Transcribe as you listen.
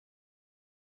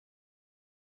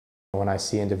When I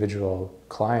see individual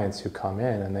clients who come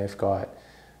in and they've got,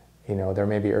 there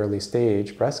may be early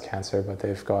stage breast cancer, but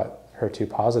they've got HER2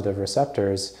 positive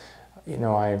receptors,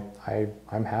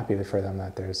 I'm happy for them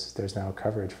that there's now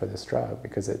coverage for this drug,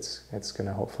 because it's going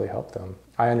to hopefully help them.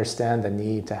 I understand the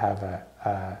need to have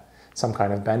some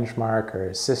kind of benchmark or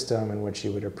a system in which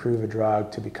you would approve a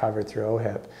drug to be covered through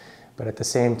OHIP. But at the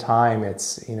same time,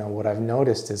 what I've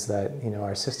noticed is that,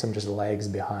 our system just lags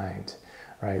behind,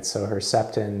 right? So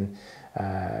Herceptin,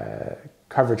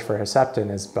 coverage for Herceptin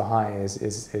is behind,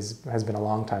 has been a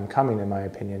long time coming, in my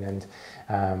opinion.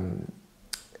 And,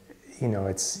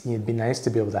 it'd be nice to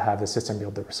be able to have the system be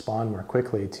able to respond more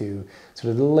quickly to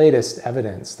sort of the latest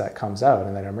evidence that comes out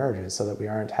and that emerges, so that we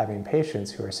aren't having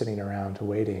patients who are sitting around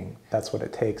waiting. That's what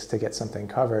it takes to get something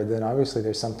covered. Then obviously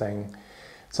there's something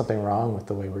wrong with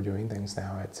the way we're doing things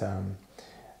now.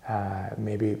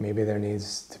 Maybe there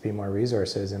needs to be more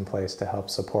resources in place to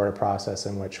help support a process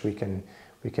in which we can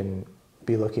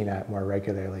be looking at more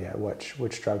regularly at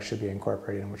which drugs should be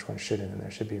incorporated and which ones shouldn't, and there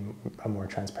should be a more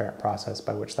transparent process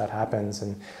by which that happens.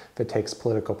 And if it takes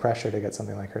political pressure to get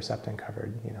something like Herceptin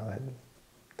covered,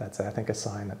 that's I think a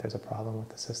sign that there's a problem with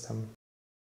the system.